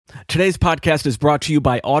Today's podcast is brought to you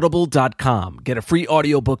by Audible.com. Get a free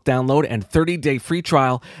audiobook download and 30-day free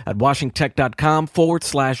trial at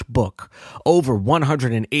washingtech.com/book. Over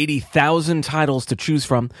 180,000 titles to choose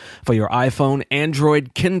from for your iPhone,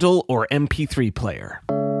 Android, Kindle, or MP3 player.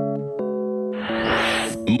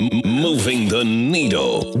 Moving the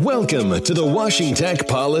needle. Welcome to the Washingtech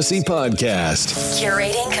Policy Podcast.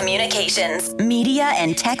 Curating communications, media,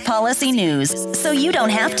 and tech policy news so you don't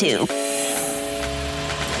have to.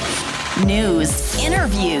 News,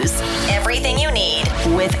 interviews, everything you need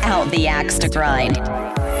without the axe to grind.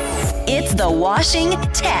 It's the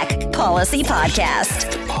Washingtech Policy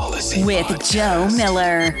Podcast with Joe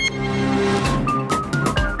Miller.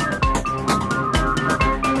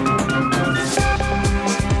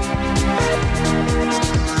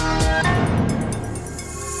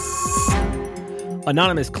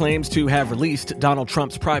 Anonymous claims to have released Donald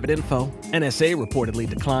Trump's private info. NSA reportedly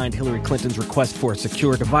declined Hillary Clinton's request for a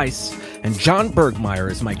secure device. And John Bergmayer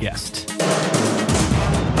is my guest.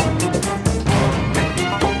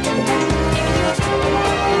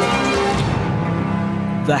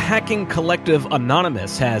 The hacking collective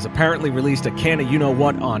Anonymous has apparently released a can of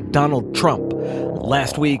you-know-what on Donald Trump.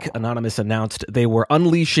 Last week, Anonymous announced they were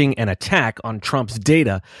unleashing an attack on Trump's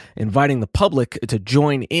data, inviting the public to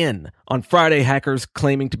join in. On Friday, hackers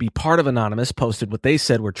claiming to be part of Anonymous posted what they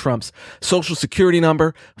said were Trump's social security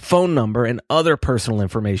number, phone number, and other personal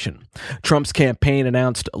information. Trump's campaign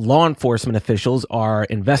announced law enforcement officials are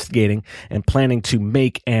investigating and planning to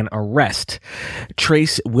make an arrest.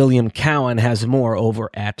 Trace William Cowan has more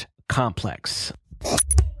over at Complex.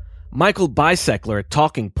 Michael Bisekler at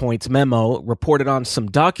Talking Points Memo reported on some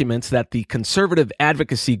documents that the conservative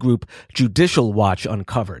advocacy group Judicial Watch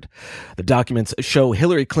uncovered. The documents show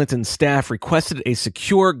Hillary Clinton's staff requested a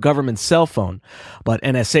secure government cell phone, but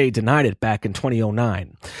NSA denied it back in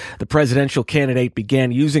 2009. The presidential candidate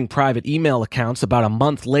began using private email accounts about a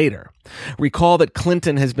month later. Recall that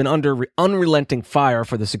Clinton has been under unrelenting fire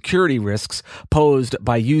for the security risks posed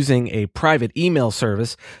by using a private email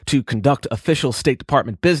service to conduct official State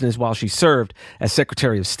Department business while she served as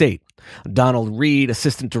Secretary of State. Donald Reed,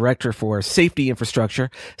 Assistant Director for Safety Infrastructure,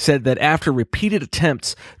 said that after repeated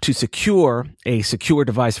attempts to secure a secure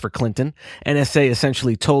device for Clinton, NSA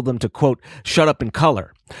essentially told them to, quote, shut up and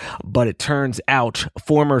color. But it turns out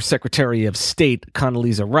former Secretary of State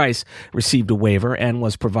Condoleezza Rice received a waiver and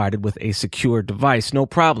was provided with a secure device, no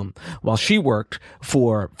problem, while she worked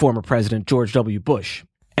for former President George W. Bush.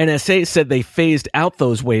 NSA said they phased out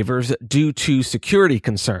those waivers due to security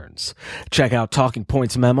concerns. Check out Talking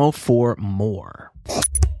Points Memo for more.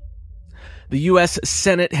 The U.S.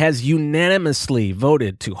 Senate has unanimously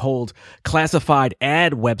voted to hold classified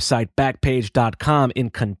ad website Backpage.com in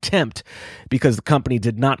contempt because the company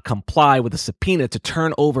did not comply with a subpoena to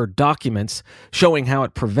turn over documents showing how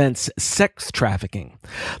it prevents sex trafficking.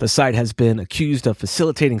 The site has been accused of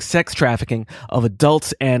facilitating sex trafficking of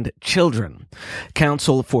adults and children.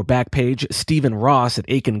 Counsel for Backpage, Stephen Ross at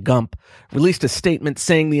Aiken Gump, released a statement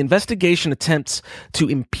saying the investigation attempts to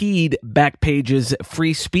impede Backpage's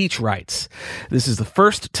free speech rights. This is the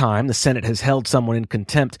first time the Senate has held someone in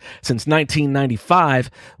contempt since 1995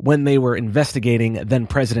 when they were investigating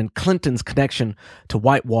then-President Clinton's connection to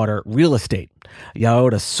Whitewater real estate.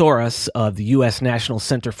 Yaoda Soros of the U.S. National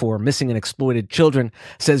Center for Missing and Exploited Children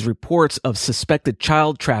says reports of suspected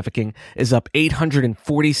child trafficking is up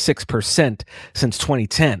 846% since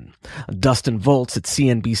 2010. Dustin Volts at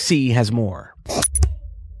CNBC has more.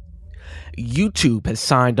 YouTube has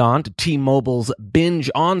signed on to T-Mobile's Binge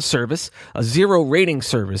On service, a zero-rating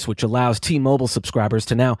service which allows T-Mobile subscribers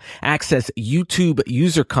to now access YouTube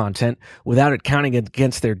user content without it counting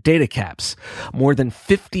against their data caps. More than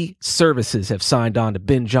 50 services have signed on to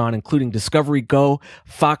Binge On, including Discovery Go,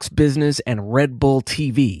 Fox Business, and Red Bull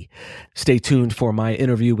TV. Stay tuned for my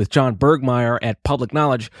interview with John Bergmayer at Public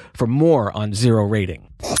Knowledge for more on zero rating.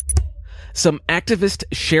 Some activist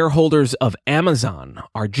shareholders of Amazon,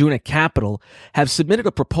 Arjuna Capital, have submitted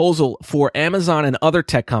a proposal for Amazon and other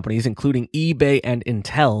tech companies, including eBay and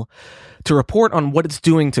Intel, to report on what it's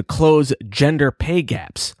doing to close gender pay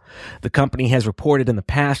gaps. The company has reported in the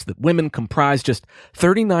past that women comprise just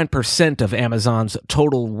 39% of Amazon's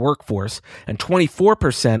total workforce and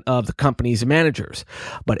 24% of the company's managers.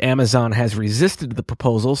 But Amazon has resisted the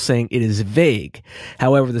proposal, saying it is vague.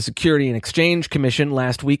 However, the Security and Exchange Commission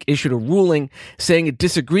last week issued a ruling saying it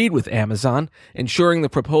disagreed with Amazon, ensuring the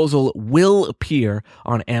proposal will appear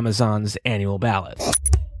on Amazon's annual ballot.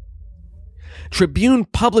 Tribune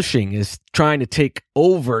Publishing is trying to take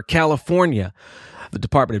over California. The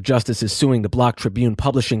Department of Justice is suing to block Tribune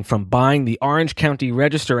Publishing from buying the Orange County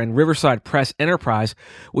Register and Riverside Press enterprise,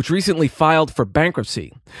 which recently filed for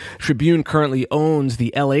bankruptcy. Tribune currently owns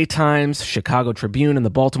the LA Times, Chicago Tribune, and the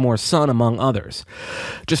Baltimore Sun, among others.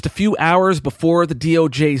 Just a few hours before the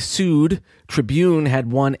DOJ sued, Tribune had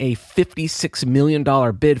won a $56 million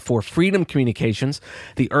bid for Freedom Communications,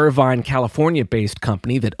 the Irvine, California-based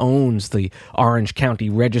company that owns the Orange County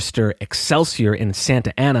Register Excelsior in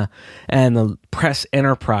Santa Ana and the Press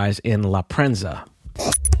Enterprise in La Prensa.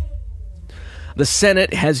 The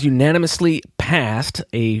Senate has unanimously passed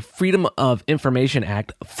a Freedom of Information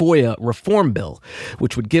Act FOIA reform bill,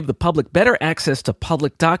 which would give the public better access to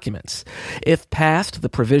public documents. If passed, the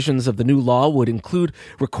provisions of the new law would include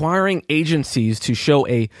requiring agencies to show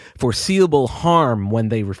a foreseeable harm when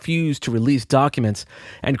they refuse to release documents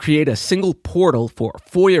and create a single portal for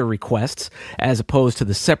FOIA requests as opposed to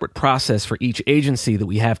the separate process for each agency that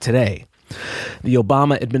we have today. The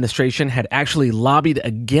Obama administration had actually lobbied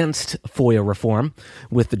against FOIA reform,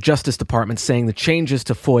 with the Justice Department saying the changes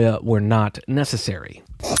to FOIA were not necessary.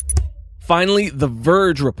 Finally, The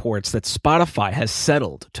Verge reports that Spotify has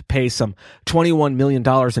settled to pay some $21 million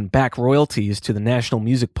in back royalties to the National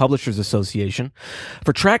Music Publishers Association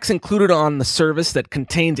for tracks included on the service that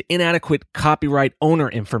contained inadequate copyright owner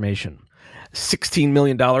information. $16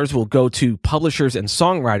 million will go to publishers and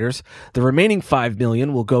songwriters. The remaining $5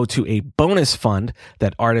 million will go to a bonus fund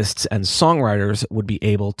that artists and songwriters would be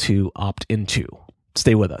able to opt into.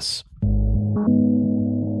 Stay with us.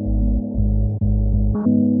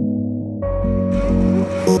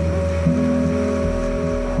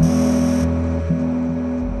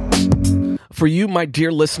 For you, my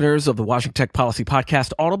dear listeners of the Washington Tech Policy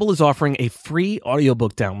Podcast, Audible is offering a free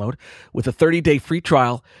audiobook download with a 30-day free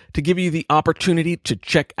trial to give you the opportunity to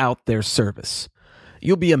check out their service.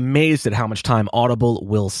 You'll be amazed at how much time Audible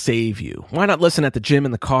will save you. Why not listen at the gym,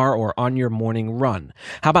 in the car, or on your morning run?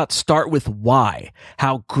 How about Start With Why?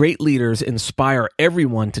 How Great Leaders Inspire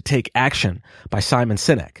Everyone to Take Action by Simon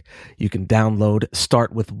Sinek. You can download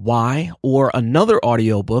Start With Why or another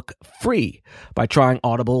audiobook free by trying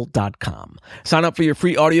audible.com. Sign up for your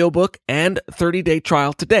free audiobook and 30-day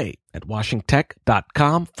trial today at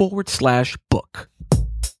washingtech.com/book.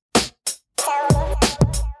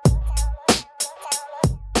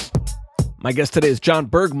 My guest today is John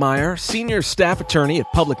Bergmayer, Senior Staff Attorney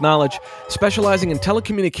at Public Knowledge, specializing in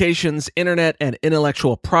telecommunications, internet, and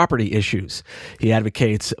intellectual property issues. He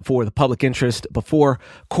advocates for the public interest before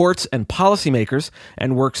courts and policymakers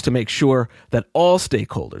and works to make sure that all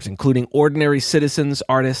stakeholders, including ordinary citizens,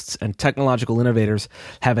 artists, and technological innovators,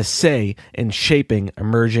 have a say in shaping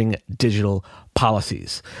emerging digital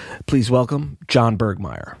policies. Please welcome John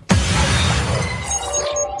Bergmayer.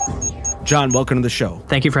 John, welcome to the show.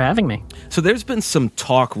 Thank you for having me. So there's been some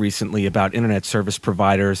talk recently about internet service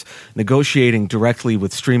providers negotiating directly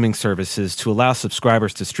with streaming services to allow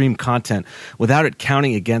subscribers to stream content without it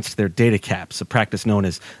counting against their data caps, a practice known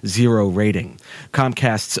as zero rating.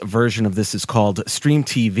 Comcast's version of this is called Stream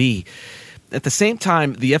TV. At the same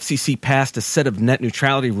time, the FCC passed a set of net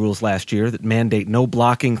neutrality rules last year that mandate no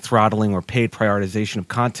blocking, throttling, or paid prioritization of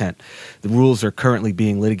content. The rules are currently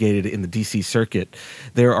being litigated in the D.C. Circuit.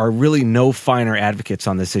 There are really no finer advocates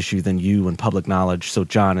on this issue than you and Public Knowledge. So,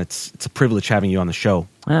 John, it's a privilege having you on the show.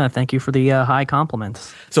 Thank you for the high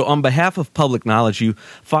compliments. So on behalf of Public Knowledge, you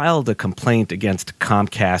filed a complaint against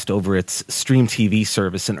Comcast over its Stream TV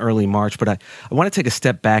service in early March. But I want to take a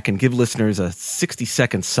step back and give listeners a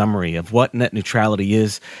 60-second summary of what net neutrality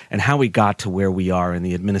is and how we got to where we are in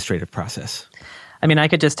the administrative process. I mean, I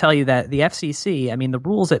could just tell you that the FCC, the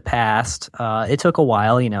rules it passed, it took a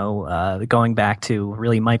while, going back to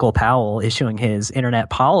really Michael Powell issuing his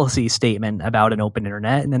internet policy statement about an open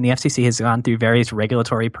internet. And then the FCC has gone through various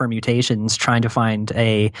regulatory permutations trying to find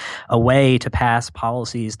a way to pass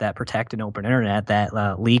policies that protect an open internet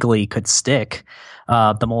that legally could stick.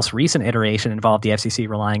 The most recent iteration involved the FCC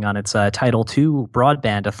relying on its Title II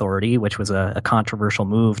broadband authority, which was a controversial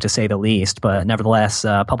move to say the least. But nevertheless,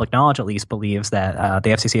 Public Knowledge at least believes that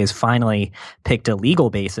the FCC has finally picked a legal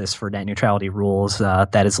basis for net neutrality rules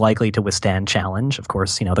that is likely to withstand challenge. Of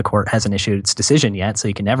course, the court hasn't issued its decision yet, so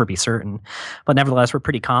you can never be certain. But nevertheless, we're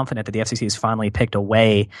pretty confident that the FCC has finally picked a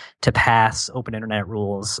way to pass open internet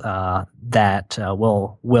rules that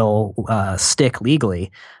will stick legally.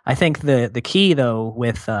 I think the key, though,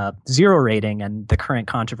 with zero rating and the current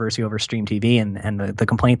controversy over Stream TV and the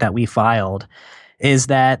complaint that we filed is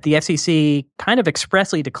that the FCC kind of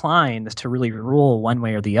expressly declined to really rule one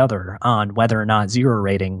way or the other on whether or not zero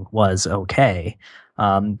rating was okay.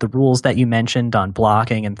 The rules that you mentioned on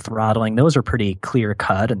blocking and throttling, those are pretty clear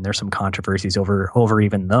cut, and there's some controversies over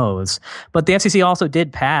even those. But the FCC also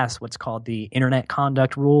did pass what's called the Internet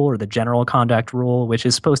Conduct Rule or the General Conduct Rule, which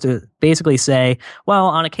is supposed to basically say, well,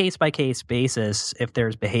 on a case-by-case basis, if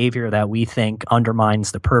there's behavior that we think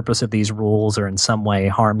undermines the purpose of these rules or in some way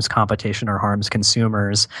harms competition or harms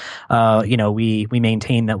consumers, we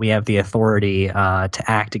maintain that we have the authority to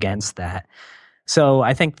act against that. So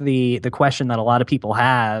I think the question that a lot of people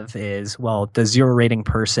have is, well, does zero rating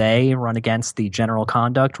per se run against the general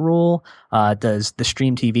conduct rule? Does the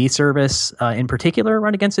stream TV service in particular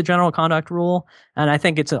run against the general conduct rule? And I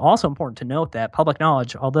think it's also important to note that public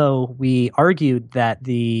knowledge, although we argued that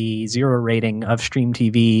the zero rating of stream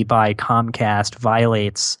TV by Comcast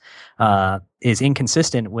violates is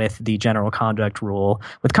inconsistent with the general conduct rule.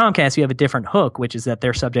 With Comcast, you have a different hook, which is that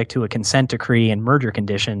they're subject to a consent decree and merger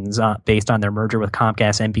conditions based on their merger with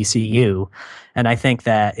Comcast NBCU. And I think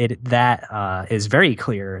that that is very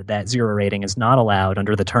clear that zero rating is not allowed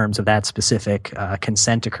under the terms of that specific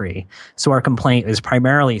consent decree. So our complaint is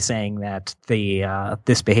primarily saying that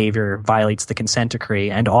this behavior violates the consent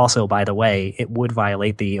decree, and also, by the way, it would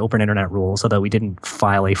violate the open internet rules, although we didn't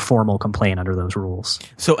file a formal complaint under those rules.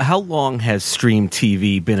 So how long has Stream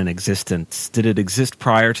TV been in existence? Did it exist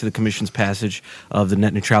prior to the Commission's passage of the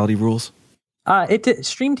net neutrality rules?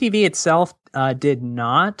 Stream TV itself did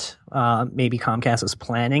not. Maybe Comcast was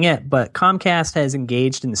planning it, but Comcast has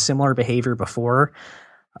engaged in similar behavior before,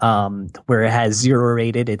 where it has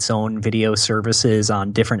zero-rated its own video services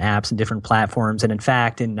on different apps and different platforms. And in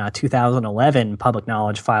fact, in 2011, Public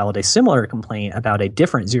Knowledge filed a similar complaint about a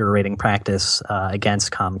different zero-rating practice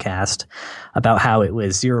against Comcast, about how it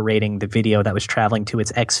was zero-rating the video that was traveling to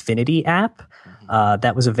its Xfinity app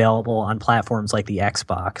that was available on platforms like the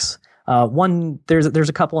Xbox. There's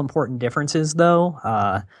a couple important differences,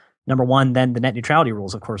 though. Number one, then the net neutrality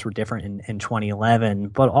rules, of course, were different in 2011.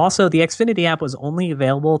 But also, the Xfinity app was only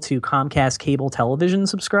available to Comcast cable television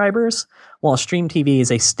subscribers, while Stream TV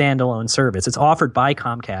is a standalone service. It's offered by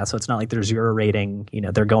Comcast, so it's not like they're zero rating,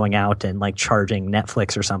 they're going out and like charging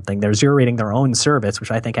Netflix or something. They're zero rating their own service,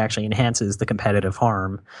 which I think actually enhances the competitive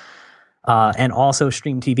harm. And also,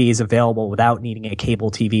 Stream TV is available without needing a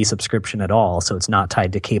cable TV subscription at all, so it's not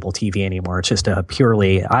tied to cable TV anymore. It's just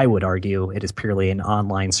I would argue, it is purely an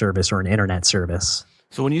online service or an internet service.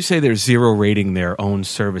 So when you say they're zero rating their own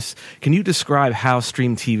service, can you describe how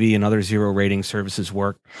Stream TV and other zero rating services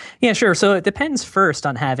work? Yeah, sure. So it depends first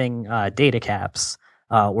on having data caps.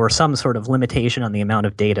 Or some sort of limitation on the amount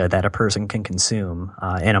of data that a person can consume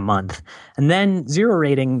in a month. And then zero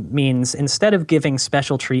rating means instead of giving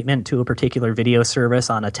special treatment to a particular video service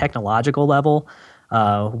on a technological level,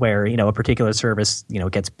 where a particular service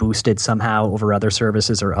gets boosted somehow over other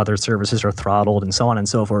services, or other services are throttled, and so on and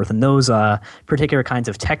so forth. And those particular kinds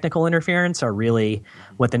of technical interference are really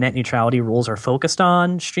what the net neutrality rules are focused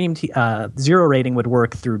on. Zero rating would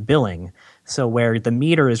work through billing. So where the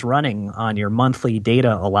meter is running on your monthly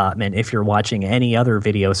data allotment, if you're watching any other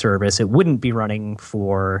video service, it wouldn't be running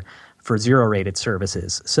for zero-rated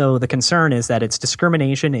services. So the concern is that it's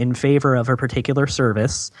discrimination in favor of a particular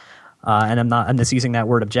service. And I'm just using that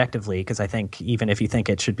word objectively, because I think even if you think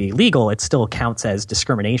it should be legal, it still counts as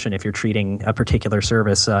discrimination if you're treating a particular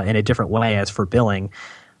service in a different way as for billing.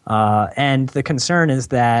 And the concern is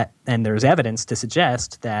that, and there's evidence to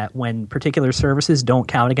suggest that when particular services don't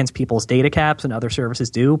count against people's data caps and other services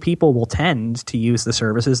do, people will tend to use the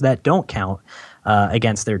services that don't count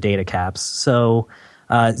against their data caps. So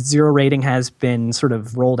zero rating has been sort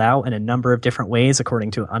of rolled out in a number of different ways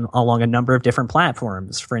along a number of different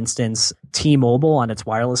platforms. For instance, T-Mobile on its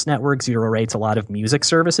wireless network zero rates a lot of music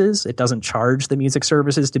services. It doesn't charge the music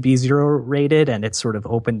services to be zero rated, and it's sort of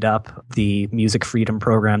opened up the music freedom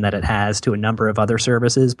program that it has to a number of other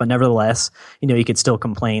services. But nevertheless, you could still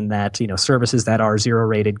complain that, services that are zero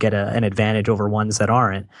rated get an advantage over ones that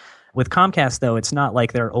aren't. With Comcast, though, it's not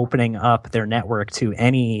like they're opening up their network to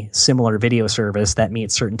any similar video service that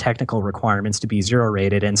meets certain technical requirements to be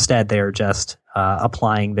zero-rated. Instead, they're just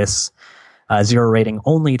applying this zero rating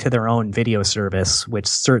only to their own video service, which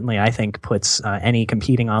certainly, I think, puts any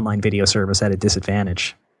competing online video service at a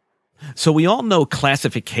disadvantage. So we all know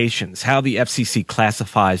classifications, how the FCC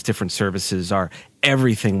classifies different services are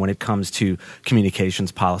everything when it comes to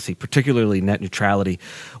communications policy, particularly net neutrality.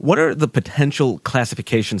 What are the potential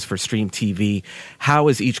classifications for Stream TV? How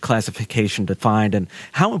is each classification defined? And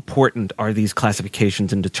how important are these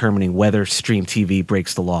classifications in determining whether Stream TV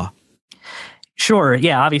breaks the law? Sure.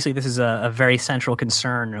 Yeah. Obviously, this is a very central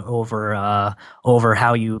concern over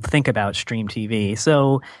how you think about stream TV.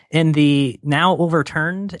 So, in the now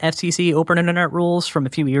overturned FCC open internet rules from a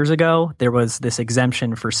few years ago, there was this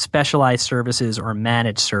exemption for specialized services or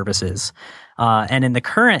managed services. And in the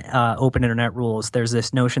current open internet rules, there's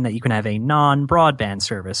this notion that you can have a non-broadband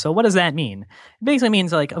service. So, what does that mean? It basically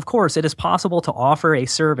means, like, of course, it is possible to offer a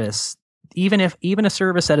service, even a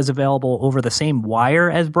service that is available over the same wire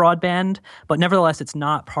as broadband, but nevertheless, it's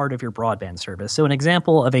not part of your broadband service. So an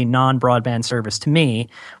example of a non-broadband service to me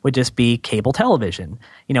would just be cable television.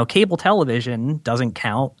 Cable television doesn't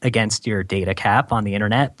count against your data cap on the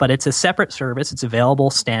internet, but it's a separate service. It's available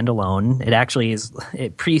standalone.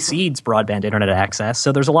 It precedes broadband internet access.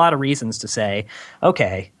 So there's a lot of reasons to say,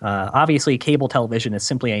 okay, obviously cable television is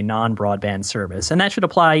simply a non-broadband service. And that should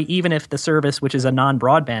apply even if the service, which is a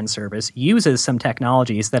non-broadband service, uses some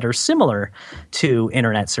technologies that are similar to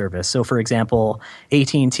internet service. So, for example,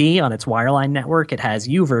 AT&T on its wireline network, it has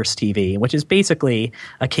Uverse TV, which is basically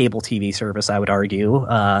a cable TV service, I would argue.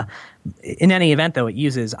 In any event, though, it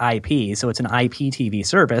uses IP, so it's an IPTV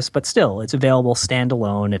service, but still, it's available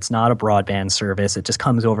standalone. It's not a broadband service. It just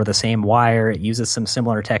comes over the same wire. It uses some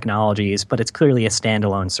similar technologies, but it's clearly a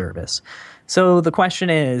standalone service. So the question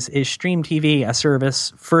is Stream TV a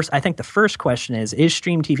service? I think the first question is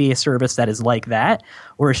Stream TV a service that is like that,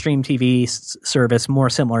 or is Stream TV service more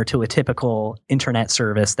similar to a typical internet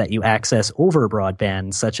service that you access over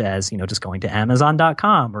broadband, such as, just going to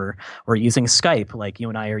Amazon.com or using Skype like you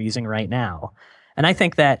and I are using right now? And I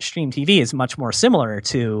think that Stream TV is much more similar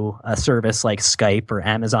to a service like Skype or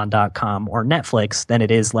Amazon.com or Netflix than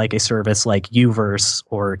it is like a service like Uverse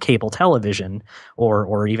or cable television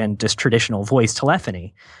or even just traditional voice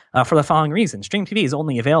telephony. For the following reason: Stream TV is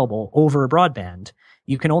only available over broadband.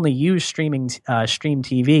 You can only use Stream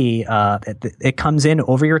TV. It comes in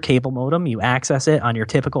over your cable modem. You access it on your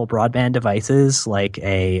typical broadband devices, like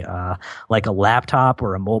a laptop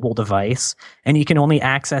or a mobile device, and you can only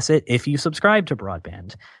access it if you subscribe to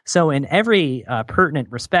broadband. So, in every pertinent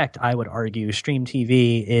respect, I would argue Stream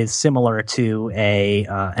TV is similar to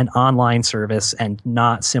an online service and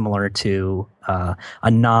not similar to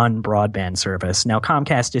a non-broadband service. Now,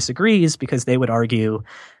 Comcast disagrees because they would argue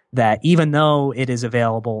that even though it is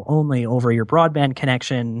available only over your broadband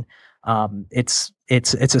connection, it's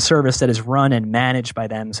a service that is run and managed by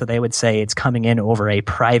them. So they would say it's coming in over a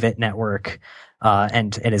private network,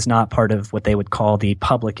 and it is not part of what they would call the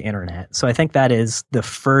public internet. So I think that is the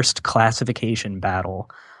first classification battle.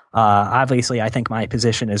 Obviously, I think my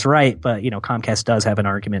position is right, but Comcast does have an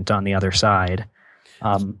argument on the other side.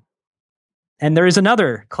 And there is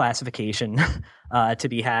another classification to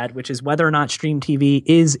be had, which is whether or not Stream TV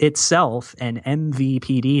is itself an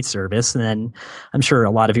MVPD service. And then I'm sure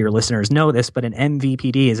a lot of your listeners know this, but an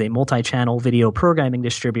MVPD is a multi-channel video programming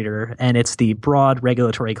distributor, and it's the broad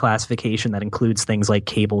regulatory classification that includes things like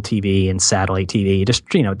cable TV and satellite TV, just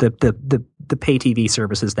the pay TV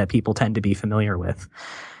services that people tend to be familiar with.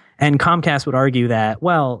 And Comcast would argue that,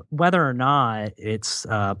 well, whether or not it's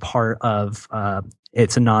part of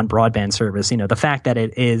it's a non-broadband service, the fact that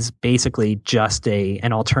it is basically just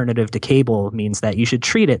an alternative to cable means that you should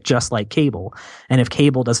treat it just like cable. And if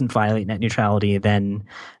cable doesn't violate net neutrality, then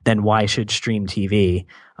why should Stream TV?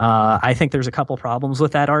 I think there's a couple problems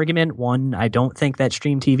with that argument. One, I don't think that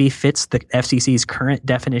Stream TV fits the FCC's current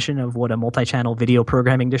definition of what a multi-channel video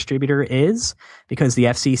programming distributor is, because the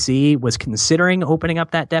FCC was considering opening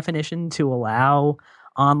up that definition to allow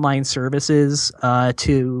online services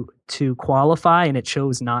to qualify, and it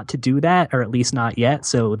chose not to do that, or at least not yet.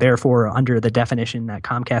 So therefore, under the definition that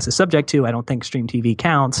Comcast is subject to, I don't think Stream TV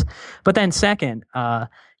counts. But then second,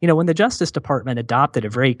 when the Justice Department adopted a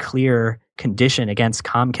very clear condition against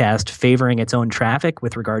Comcast favoring its own traffic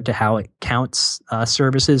with regard to how it counts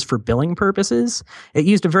services for billing purposes, it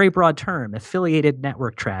used a very broad term, affiliated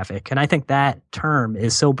network traffic. And I think that term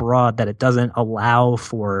is so broad that it doesn't allow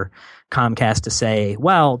for Comcast to say,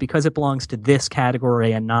 well, because it belongs to this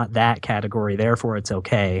category and not that category, therefore it's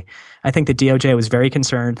okay. I think the DOJ was very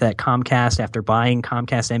concerned that Comcast, after buying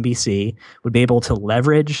Comcast NBC, would be able to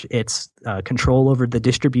leverage its control over the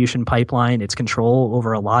distribution pipeline, its control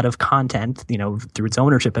over a lot of content, through its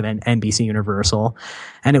ownership of NBC Universal,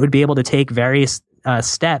 and it would be able to take various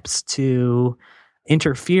steps to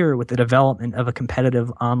interfere with the development of a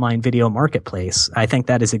competitive online video marketplace. I think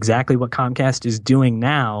that is exactly what Comcast is doing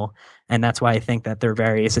now. And that's why I think that there are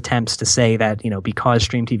various attempts to say that, because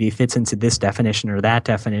Stream TV fits into this definition or that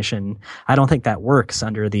definition, I don't think that works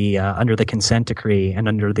under the consent decree and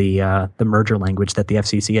under the merger language that the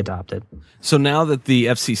FCC adopted. So now that the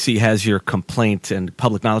FCC has your complaint and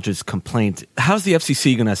public knowledge's complaint, how's the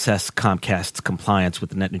FCC going to assess Comcast's compliance with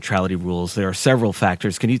the net neutrality rules? There are several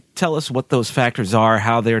factors. Can you tell us what those factors are,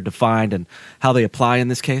 how they're defined, and how they apply in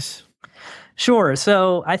this case? Sure.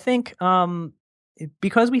 So I think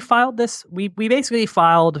because we filed this, we basically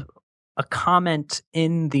filed a comment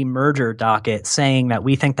in the merger docket saying that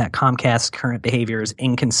we think that Comcast's current behavior is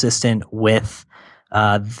inconsistent with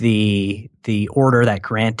the order that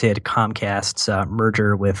granted Comcast's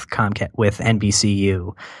merger with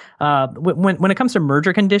NBCU. When it comes to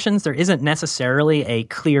merger conditions, there isn't necessarily a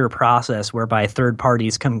clear process whereby third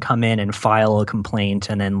parties can come in and file a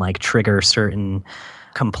complaint and then trigger certain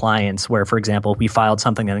compliance where, for example, we filed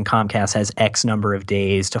something and then Comcast has X number of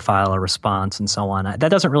days to file a response and so on. That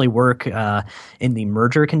doesn't really work in the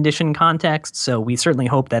merger condition context. So we certainly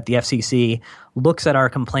hope that the FCC looks at our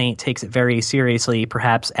complaint, takes it very seriously,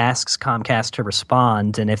 perhaps asks Comcast to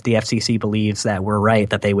respond, and if the FCC believes that we're right,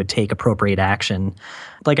 that they would take appropriate action.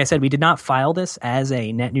 Like I said, we did not file this as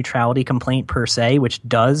a net neutrality complaint per se, which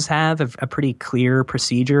does have a pretty clear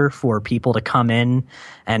procedure for people to come in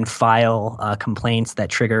and file complaints that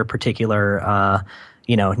trigger particular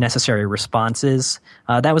necessary responses.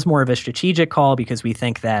 That was more of a strategic call because we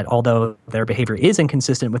think that although their behavior is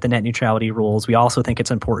inconsistent with the net neutrality rules, we also think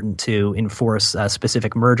it's important to enforce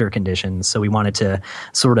specific merger conditions. So we wanted to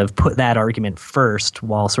sort of put that argument first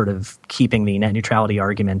while sort of keeping the net neutrality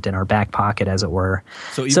argument in our back pocket, as it were.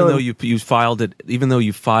 So even though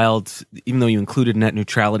you included net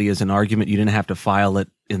neutrality as an argument, you didn't have to file it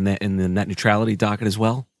in the net neutrality docket as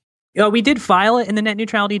well? We did file it in the net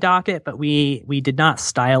neutrality docket, but we did not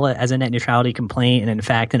style it as a net neutrality complaint. And in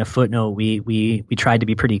fact, in a footnote, we tried to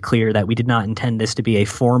be pretty clear that we did not intend this to be a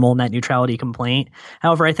formal net neutrality complaint.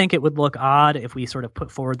 However, I think it would look odd if we sort of put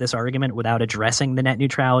forward this argument without addressing the net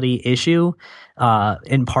neutrality issue,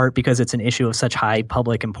 in part because it's an issue of such high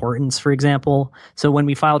public importance, for example. So when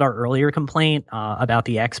we filed our earlier complaint about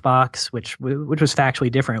the Xbox, which was factually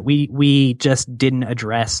different, we just didn't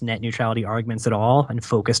address net neutrality arguments at all and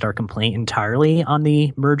focused our complaint entirely on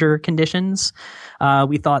the merger conditions.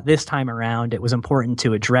 We thought this time around it was important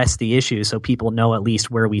to address the issue so people know at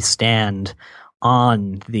least where we stand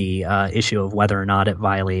on the issue of whether or not it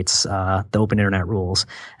violates the open internet rules.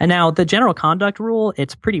 And now the general conduct rule,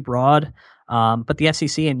 it's pretty broad. But the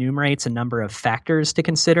FCC enumerates a number of factors to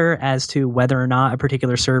consider as to whether or not a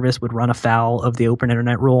particular service would run afoul of the open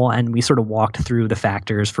internet rule. And we sort of walked through the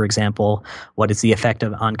factors. For example, what is the effect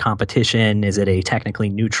on competition? Is it a technically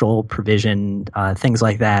neutral provision? Things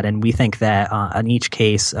like that. And we think that in each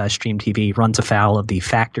case, Stream TV runs afoul of the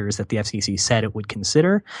factors that the FCC said it would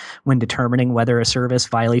consider when determining whether a service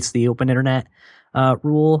violates the open internet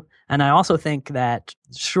rule. And I also think that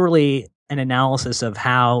surely an analysis of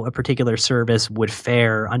how a particular service would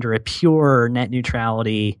fare under a pure net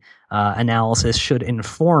neutrality analysis should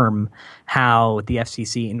inform how the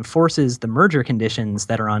FCC enforces the merger conditions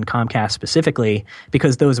that are on Comcast specifically,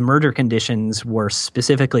 because those merger conditions were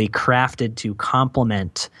specifically crafted to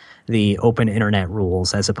complement the open internet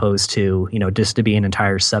rules as opposed to, just to be an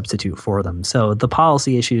entire substitute for them. So the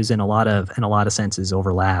policy issues in a lot of senses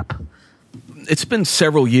overlap. It's been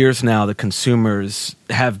several years now that consumers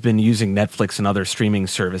have been using Netflix and other streaming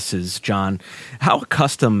services, John. How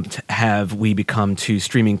accustomed have we become to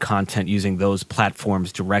streaming content using those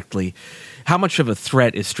platforms directly? How much of a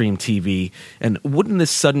threat is Stream TV? And wouldn't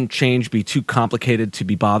this sudden change be too complicated to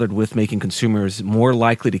be bothered with, making consumers more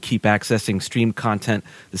likely to keep accessing streamed content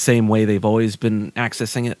the same way they've always been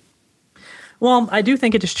accessing it? Well, I do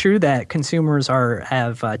think it is true that consumers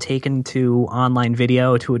have taken to online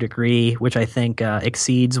video to a degree which I think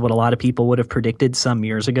exceeds what a lot of people would have predicted some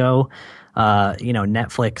years ago.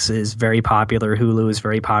 Netflix is very popular, Hulu is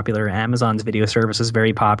very popular, Amazon's video service is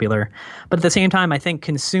very popular. But at the same time, I think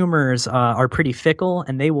consumers are pretty fickle,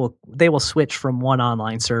 and they will switch from one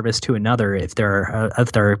online service to another if there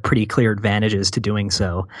are pretty clear advantages to doing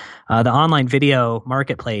so. The online video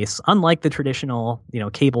marketplace, unlike the traditional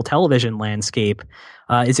cable television landscape,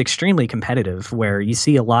 is extremely competitive, where you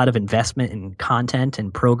see a lot of investment in content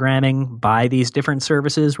and programming by these different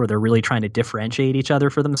services where they're really trying to differentiate each other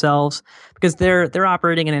for themselves, because they're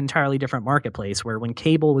operating in an entirely different marketplace, where when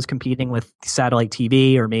cable was competing with satellite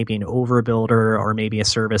TV or maybe an overbuilder or maybe a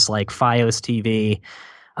service like Fios TV,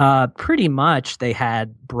 pretty much they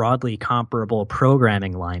had broadly comparable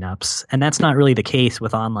programming lineups. And that's not really the case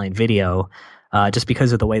with online video. Just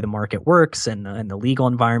because of the way the market works and the legal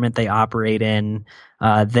environment they operate in.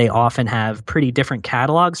 They often have pretty different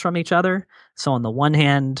catalogs from each other. So on the one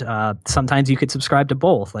hand, sometimes you could subscribe to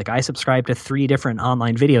both. Like I subscribe to 3 different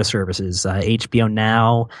online video services, HBO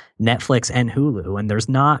Now, Netflix, and Hulu. And there's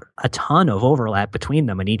not a ton of overlap between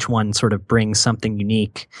them. And each one sort of brings something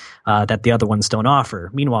unique that the other ones don't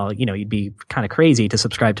offer. Meanwhile, you'd be kind of crazy to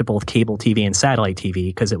subscribe to both cable TV and satellite TV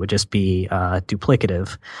because it would just be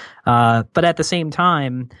duplicative. But at the same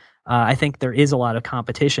time, I think there is a lot of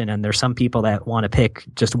competition, and there's some people that want to pick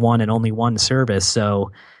just one and only one service.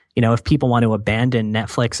 So, if people want to abandon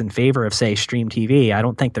Netflix in favor of, say, Stream TV, I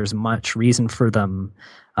don't think there's much reason for them,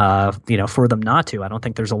 for them not to. I don't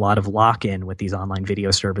think there's a lot of lock-in with these online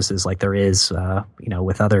video services like there is,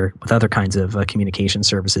 with other kinds of communication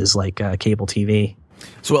services like cable TV.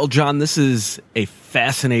 So, well, John, this is a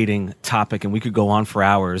fascinating topic, and we could go on for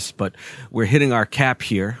hours, but we're hitting our cap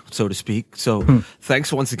here, so to speak. So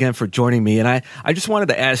thanks once again for joining me. And I just wanted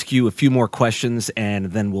to ask you a few more questions, and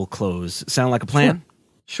then we'll close. Sound like a plan?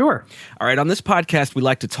 Sure. All right. On this podcast, we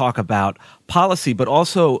like to talk about policy, but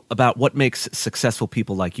also about what makes successful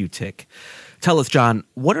people like you tick. Tell us, John,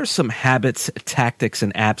 what are some habits, tactics,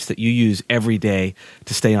 and apps that you use every day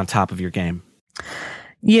to stay on top of your game?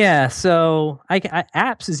 Yeah, so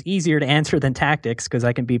apps is easier to answer than tactics because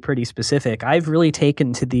I can be pretty specific. I've really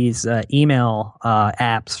taken to these email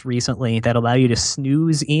apps recently that allow you to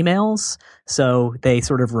snooze emails. So they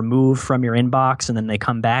sort of remove from your inbox and then they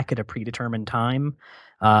come back at a predetermined time.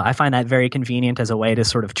 I find that very convenient as a way to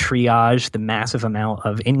sort of triage the massive amount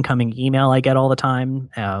of incoming email I get all the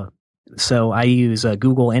time. So I use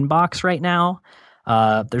Google Inbox right now.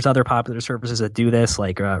 There's other popular services that do this,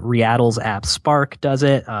 like Reattle's app Spark does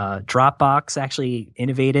it. Dropbox actually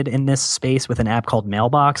innovated in this space with an app called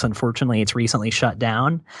Mailbox. Unfortunately, it's recently shut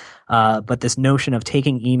down. But this notion of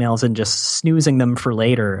taking emails and just snoozing them for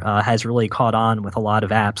later has really caught on with a lot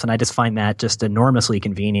of apps. And I just find that just enormously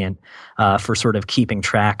convenient for sort of keeping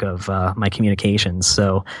track of my communications.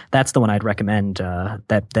 So that's the one I'd recommend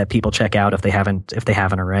that people check out if they haven't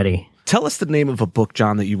already. Tell us the name of a book,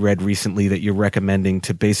 John, that you read recently that you're recommending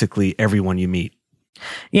to basically everyone you meet.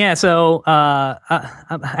 Yeah, so I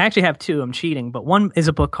actually have 2. I'm cheating, but one is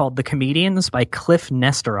a book called The Comedians by Cliff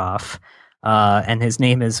Nesteroff, and his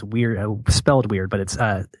name is weird, spelled weird, but it's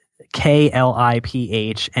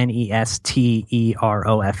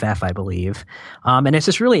KLIPHNESTEROFF, I believe. And it's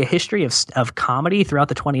just really a history of comedy throughout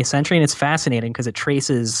the 20th century. And it's fascinating because it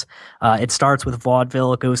traces, it starts with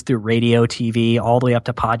vaudeville, it goes through radio, TV, all the way up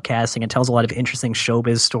to podcasting. It tells a lot of interesting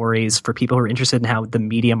showbiz stories for people who are interested in how the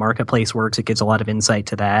media marketplace works. It gives a lot of insight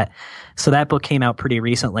to that. So that book came out pretty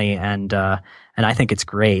recently, and I think it's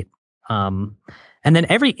great. And then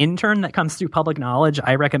every intern that comes through Public Knowledge,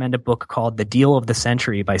 I recommend a book called The Deal of the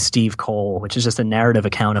Century by Steve Cole, which is just a narrative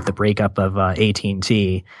account of the breakup of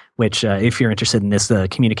AT&T, which if you're interested in this, the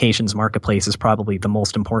communications marketplace is probably the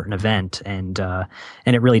most important event. And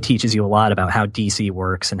it really teaches you a lot about how DC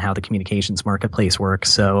works and how the communications marketplace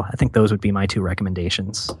works. So I think those would be my 2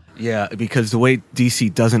 recommendations. Yeah, because the way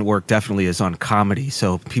DC doesn't work definitely is on comedy.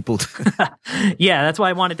 So people... Yeah, that's why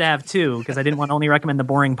I wanted to have 2, because I didn't want to only recommend the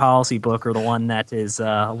boring policy book or the one that is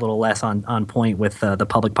a little less on point with the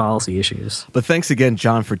public policy issues. But thanks again,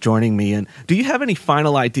 John, for joining me. And do you have any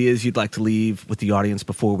final ideas you'd like to leave with the audience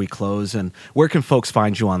before we close? And where can folks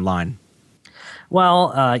find you online?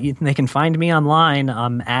 Well, they can find me online.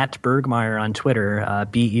 I'm at Bergmayer on Twitter,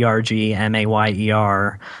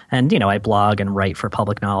 BERGMAYER. And, I blog and write for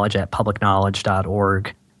Public Knowledge at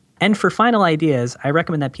publicknowledge.org. And for final ideas, I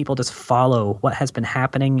recommend that people just follow what has been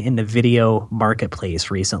happening in the video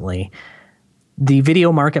marketplace recently. The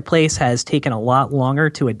video marketplace has taken a lot longer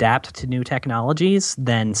to adapt to new technologies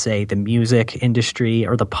than, say, the music industry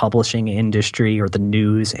or the publishing industry or the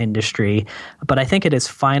news industry. But I think it is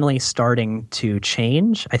finally starting to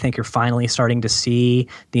change. I think you're finally starting to see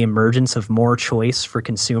the emergence of more choice for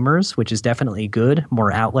consumers, which is definitely good,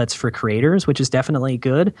 more outlets for creators, which is definitely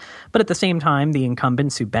good. But at the same time, the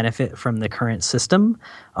incumbents who benefit from the current system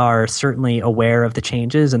are certainly aware of the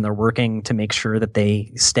changes, and they're working to make sure that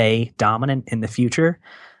they stay dominant in the future.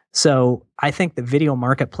 So I think the video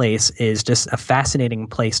marketplace is just a fascinating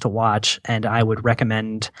place to watch, and I would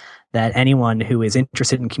recommend that anyone who is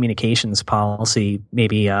interested in communications policy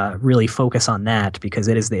maybe really focus on that, because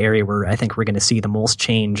it is the area where I think we're going to see the most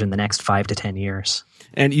change in the next 5 to 10 years.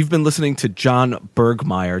 And you've been listening to John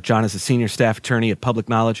Bergmayer. John is a senior staff attorney at Public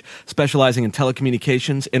Knowledge, specializing in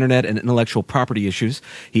telecommunications, internet, and intellectual property issues.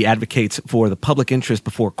 He advocates for the public interest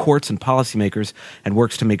before courts and policymakers and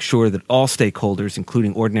works to make sure that all stakeholders,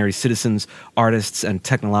 including ordinary citizens, artists, and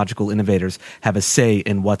technological innovators, have a say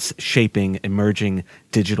in what's shaping emerging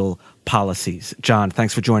digital policies. John,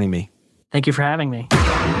 thanks for joining me. Thank you for having me.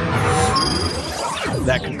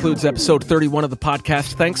 That concludes episode 31 of the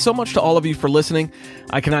podcast. Thanks so much to all of you for listening.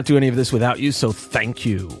 I cannot do any of this without you, so thank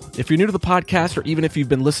you. If you're new to the podcast, or even if you've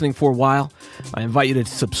been listening for a while, I invite you to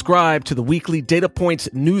subscribe to the weekly Data Points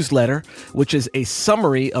newsletter, which is a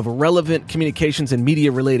summary of relevant communications and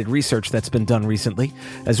media-related research that's been done recently,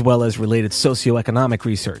 as well as related socioeconomic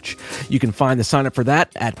research. You can find the sign up for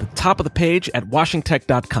that at the top of the page at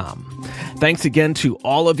washingtech.com. Thanks again to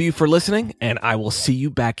all of you for listening, and I will see you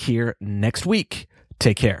back here next week.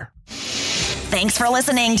 Take care. Thanks for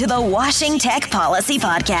listening to the Washing Tech Policy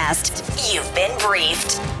Podcast. You've been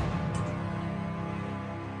briefed.